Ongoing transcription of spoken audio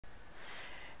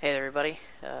Hey there, everybody,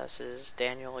 this is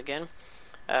Daniel again.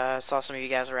 Saw some of you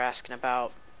guys were asking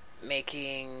about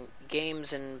making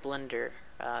games in Blender,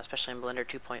 especially in Blender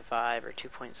 2.5 or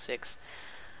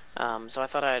 2.6. So I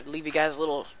thought I'd leave you guys a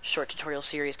little short tutorial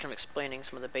series kind of explaining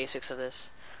some of the basics of this.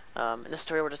 In this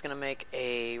tutorial we're just going to make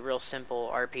a real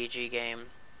simple RPG game,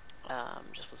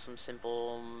 just with some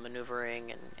simple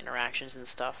maneuvering and interactions and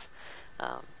stuff.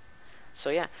 So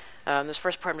yeah, this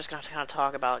first part I'm just going to kind of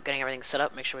talk about getting everything set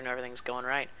up, make sure we know everything's going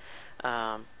right.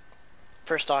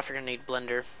 First off, you're going to need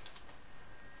Blender.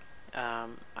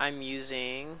 I'm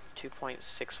using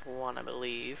 2.61, I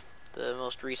believe, the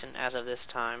most recent as of this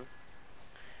time.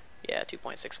 Yeah,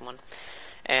 2.61.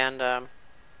 And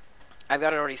I've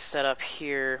got it already set up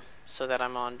here so that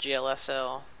I'm on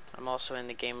GLSL. I'm also in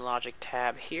the Game Logic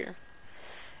tab here,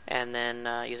 and then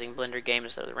using Blender Game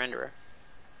instead of the renderer.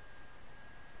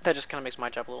 That just kind of makes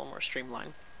my job a little more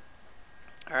streamlined.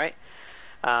 Alright.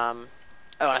 Oh,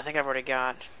 and I think I've already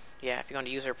got, yeah, if you go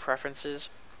into User Preferences,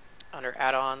 under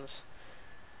Add-ons,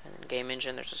 and then Game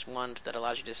Engine, there's just one that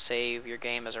allows you to save your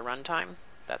game as a runtime.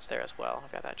 That's there as well.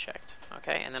 I've got that checked.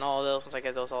 Okay, and then all of those, once I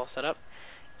get those all set up,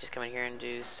 just come in here and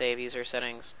do Save User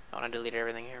Settings. I want to delete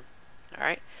everything here.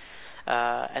 Alright,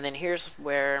 and then here's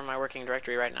where my working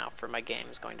directory right now for my game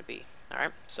is going to be.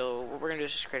 Alright, so what we're going to do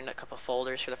is just create a couple of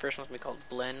folders. For the first one's going to be called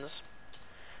Blends.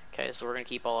 Okay, so we're going to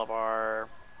keep all of our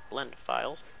blend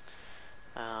files.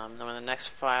 Then in the next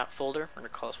folder, we're going to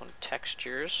call this one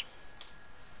Textures.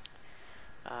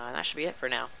 And that should be it for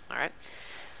now. Alright,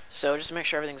 so just to make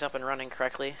sure everything's up and running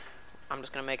correctly, I'm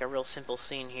just going to make a real simple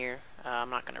scene here. I'm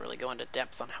not going to really go into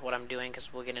depth on what I'm doing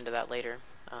because we'll get into that later.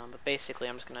 But basically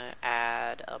I'm just going to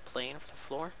add a plane for the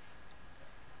floor.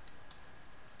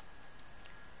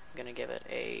 I'm going to give it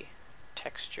a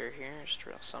texture here, just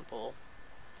real simple.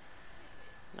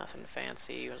 Nothing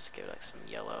fancy, we'll just give it like some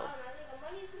yellow.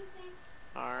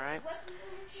 Alright.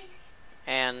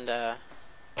 And there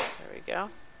we go. I'm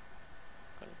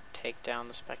going to take down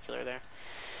the specular there.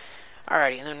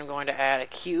 Alrighty, and then I'm going to add a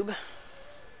cube.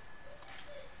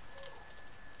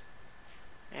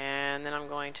 And then I'm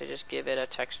going to just give it a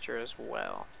texture as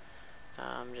well.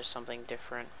 Just something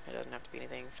different. It doesn't have to be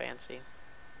anything fancy.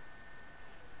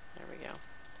 There we go.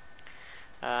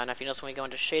 And if you notice when we go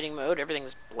into shading mode,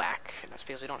 everything's black. And that's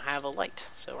because we don't have a light.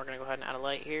 So we're going to go ahead and add a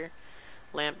light here.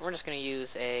 Lamp. We're just going to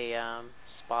use a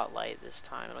spotlight this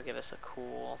time. It'll give us a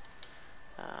cool,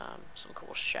 some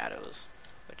cool shadows,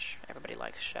 which everybody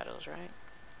likes shadows, right?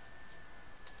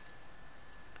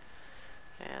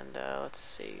 And let's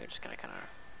see. We're just going to kind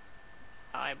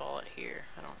of eyeball it here.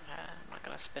 I'm not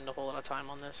going to spend a whole lot of time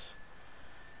on this.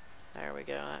 There we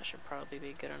go. That should probably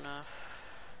be good enough.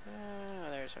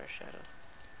 There's our shadow.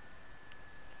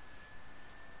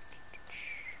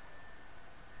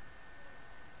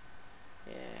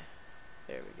 Yeah,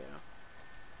 there we go.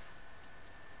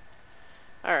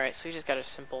 Alright, so we just got a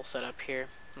simple setup here.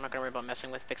 I'm not going to worry about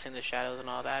messing with fixing the shadows and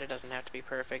all that. It doesn't have to be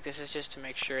perfect. This is just to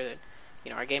make sure that,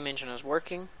 you know, our game engine is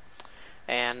working,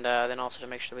 and then also to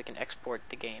make sure that we can export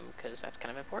the game, because that's kind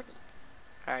of important.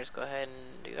 Alright, just go ahead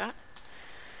and do that.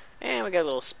 And we got a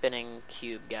little spinning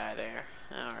cube guy there.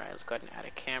 Alright, let's go ahead and add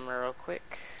a camera real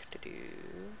quick.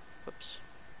 Whoops.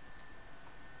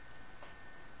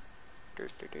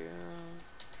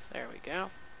 There we go.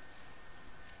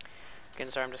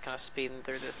 Again, sorry, I'm just kind of speeding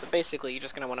through this, but basically you're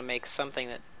just going to want to make something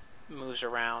that moves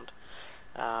around.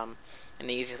 And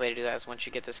the easiest way to do that is once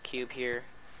you get this cube here,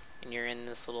 and you're in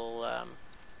this little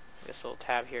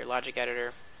tab here, Logic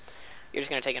Editor, you're just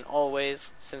going to take an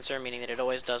always sensor, meaning that it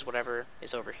always does whatever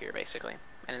is over here, basically.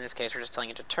 And in this case, we're just telling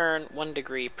it to turn 1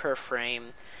 degree per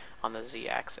frame on the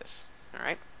z-axis.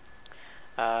 Alright?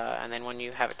 And then when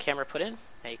you have a camera put in,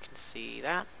 now you can see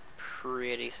that.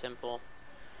 Pretty simple.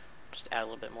 Just add a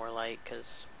little bit more light,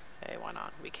 because, hey, why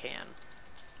not? We can.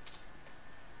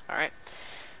 Alright.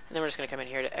 And then we're just going to come in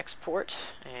here to export,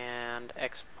 and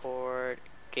export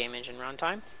Game Engine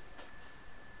Runtime.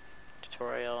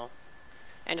 Tutorial.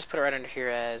 And just put it right under here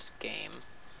as game.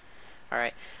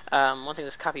 Alright, one thing,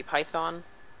 this copy Python,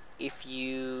 if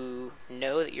you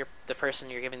know that the person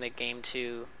you're giving the game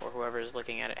to, or whoever is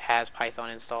looking at it, has Python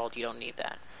installed, you don't need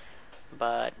that.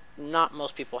 But not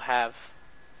most people have,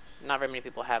 not very many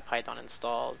people have Python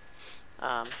installed.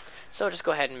 So just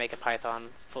go ahead and make a Python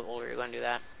folder. You're going to do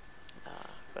that. Go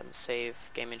ahead and save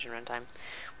Game Engine Runtime.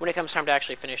 When it comes time to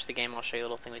actually finish the game, I'll show you a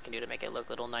little thing we can do to make it look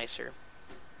a little nicer,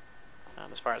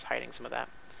 as far as hiding some of that.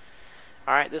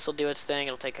 Alright, this will do its thing.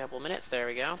 It'll take a couple minutes. There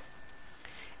we go.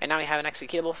 And now we have an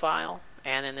executable file,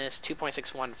 and then this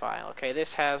 2.61 file. Okay,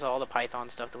 this has all the Python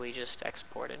stuff that we just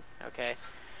exported. Okay,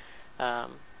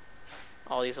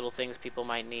 all these little things people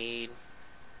might need.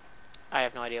 I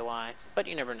have no idea why, but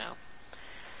you never know.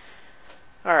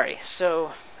 Alrighty,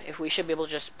 so if we should be able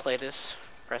to just play this,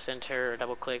 press enter or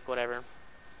double click, whatever.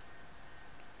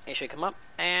 It should come up,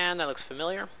 and that looks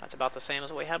familiar. That's about the same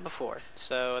as what we had before,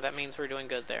 so that means we're doing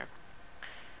good there.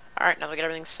 Alright, now that we get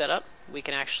everything set up, we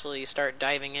can actually start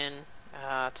diving in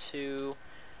to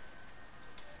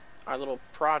our little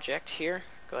project here.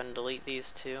 Go ahead and delete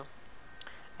these two.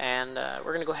 And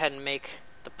we're going to go ahead and make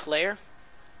the player.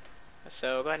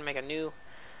 So go ahead and make a new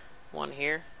one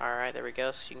here. Alright, there we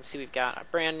go. So you can see we've got a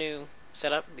brand new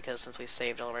setup because since we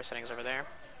saved all of our settings over there.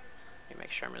 Let me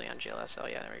make sure I'm really on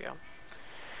GLSL. Yeah, there we go.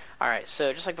 Alright,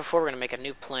 so just like before, we're going to make a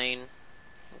new plane.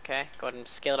 Okay, go ahead and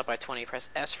scale it up by 20. Press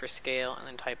S for scale and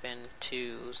then type in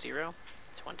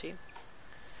 20.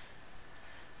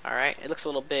 Alright, it looks a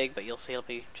little big, but you'll see it'll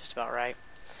be just about right.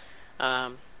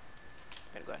 I'm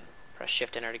going to go ahead and press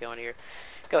Shift Enter to go into here.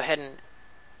 Go ahead and...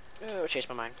 Oh, changed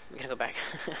my mind. I'm going to go back.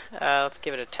 Let's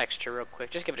give it a texture real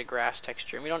quick. Just give it a grass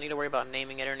texture. And we don't need to worry about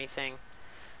naming it or anything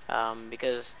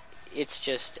because it's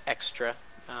just extra.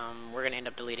 We're going to end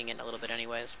up deleting it in a little bit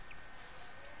anyways.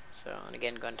 So, and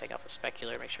again, go ahead and take off the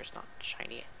specular. Make sure it's not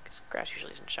shiny because grass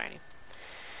usually isn't shiny.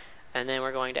 And then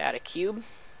we're going to add a cube.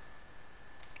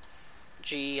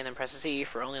 G and then press Z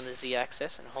for only on the Z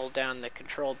axis and hold down the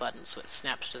control button so it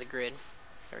snaps to the grid.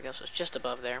 There we go, so it's just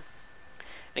above there.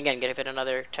 And again, give it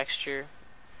another texture,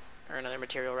 or another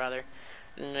material rather.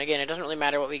 And again, it doesn't really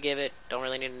matter what we give it, don't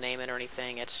really need to name it or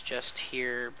anything, it's just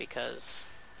here because,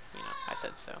 you know, I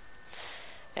said so.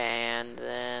 And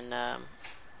then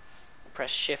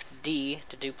press Shift D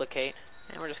to duplicate,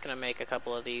 and we're just going to make a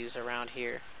couple of these around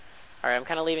here. Alright, I'm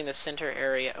kind of leaving the center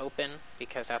area open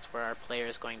because that's where our player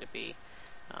is going to be.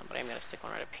 But I'm going to stick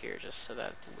one right up here just so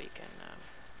that we can,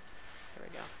 there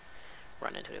we go,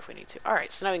 run into it if we need to. Alright,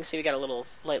 so now we can see we got a little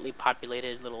lightly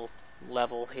populated little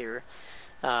level here.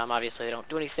 Obviously they don't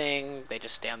do anything, they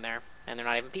just stand there, and they're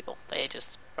not even people, they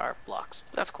just are blocks.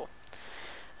 That's cool.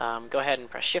 Go ahead and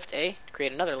press Shift A to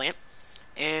create another lamp,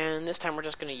 and this time we're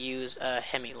just going to use a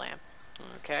hemi lamp.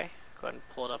 Okay, go ahead and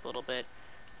pull it up a little bit.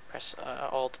 Press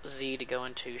Alt Z to go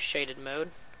into shaded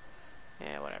mode.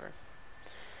 Yeah, whatever.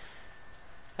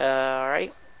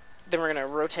 Alright. Then we're going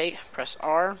to rotate. Press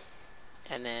R.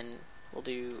 And then we'll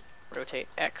do rotate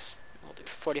X. We'll do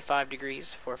 45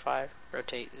 degrees. 45.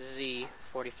 Rotate Z.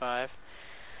 45.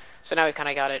 So now we've kind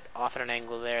of got it off at an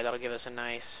angle there. That'll give us a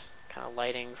nice kind of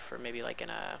lighting for maybe like in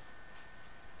a,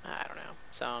 I don't know,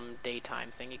 some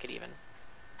daytime thing. You could even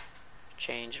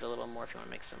change it a little more if you want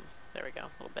to make some, there we go,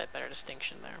 a little bit better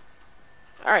distinction there.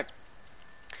 Alright,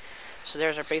 so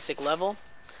there's our basic level.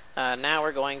 Now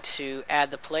we're going to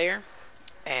add the player,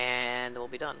 and we'll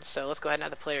be done. So let's go ahead and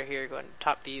add the player here. Go ahead and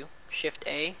top view, Shift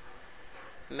A,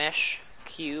 Mesh,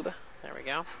 Cube, there we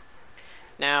go.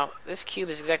 Now, this cube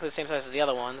is exactly the same size as the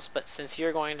other ones, but since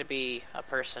you're going to be a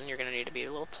person, you're going to need to be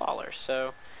a little taller.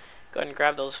 So go ahead and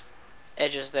grab those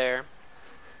edges there,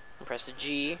 and press the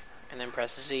G, and then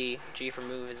press Z. G for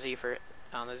move, Z for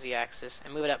on the Z axis,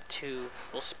 and move it up 2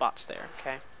 little spots there,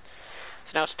 okay?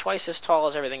 So now it's twice as tall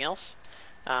as everything else.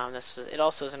 It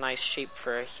also is a nice shape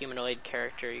for a humanoid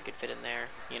character. You could fit in there.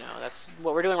 You know, that's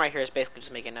what we're doing right here is basically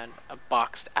just making a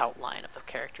boxed outline of the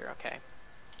character, okay?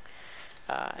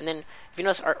 And then if you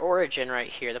notice our origin right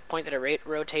here, the point that it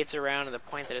rotates around and the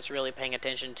point that it's really paying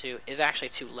attention to is actually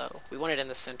too low. We want it in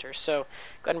the center. So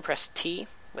go ahead and press T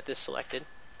with this selected,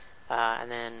 and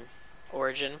then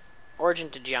origin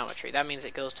to geometry. That means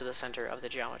it goes to the center of the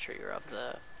geometry or of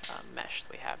the mesh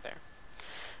that we have there.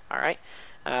 Alright,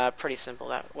 pretty simple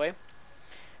that way.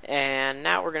 And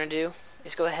now what we're going to do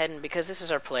is go ahead and, because this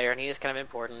is our player and he is kind of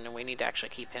important and we need to actually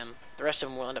keep him, the rest of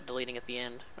them we'll end up deleting at the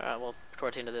end, well,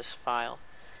 towards the end of this file.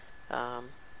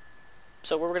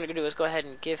 So what we're going to do is go ahead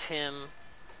and give him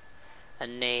a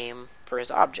name for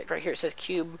his object. Right here it says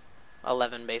cube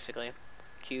 11 basically,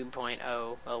 cube.0011.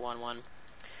 And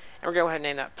we're going to go ahead and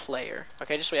name that player,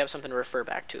 okay, just so we have something to refer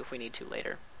back to if we need to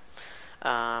later.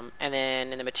 And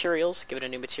then in the materials, give it a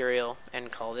new material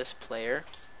and call this player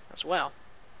as well.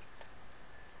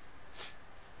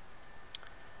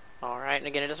 Alright, and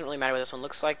again, it doesn't really matter what this one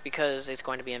looks like because it's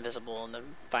going to be invisible in the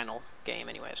final game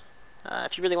anyways.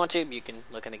 If you really want to, you can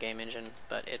look in the game engine,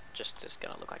 but it just is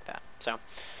going to look like that. So,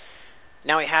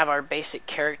 now we have our basic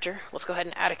character. Let's go ahead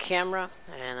and add a camera,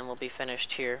 and then we'll be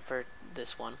finished here for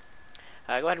this one.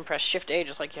 Go ahead and press Shift A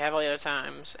just like you have all the other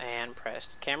times, and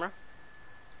press camera.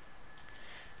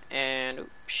 And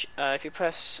if you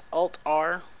press Alt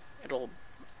R, it'll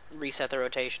reset the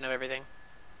rotation of everything.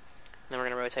 And then we're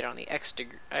going to rotate it on the X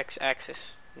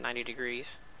axis 90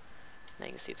 degrees. Now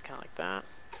you can see it's kind of like that.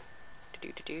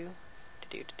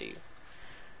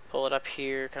 pull it up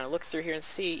here, kind of look through here and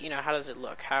see, you know, how does it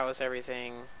look? How is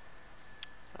everything,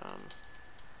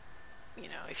 you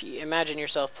know, if you imagine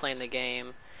yourself playing the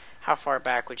game, how far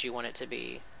back would you want it to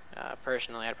be?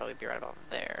 Personally, I'd probably be right about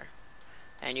there.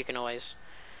 And you can always,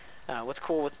 what's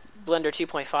cool with Blender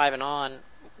 2.5 and on,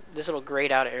 this little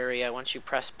grayed out area, once you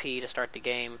press P to start the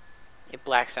game, it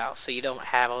blacks out, so you don't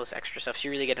have all this extra stuff, so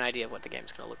you really get an idea of what the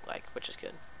game's going to look like, which is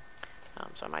good.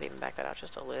 So I might even back that out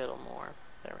just a little more.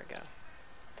 There we go.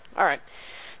 Alright,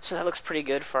 so that looks pretty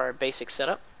good for our basic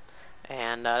setup.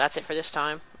 And that's it for this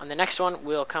time. On the next one,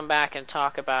 we'll come back and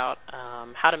talk about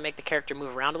how to make the character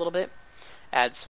move around a little bit. Add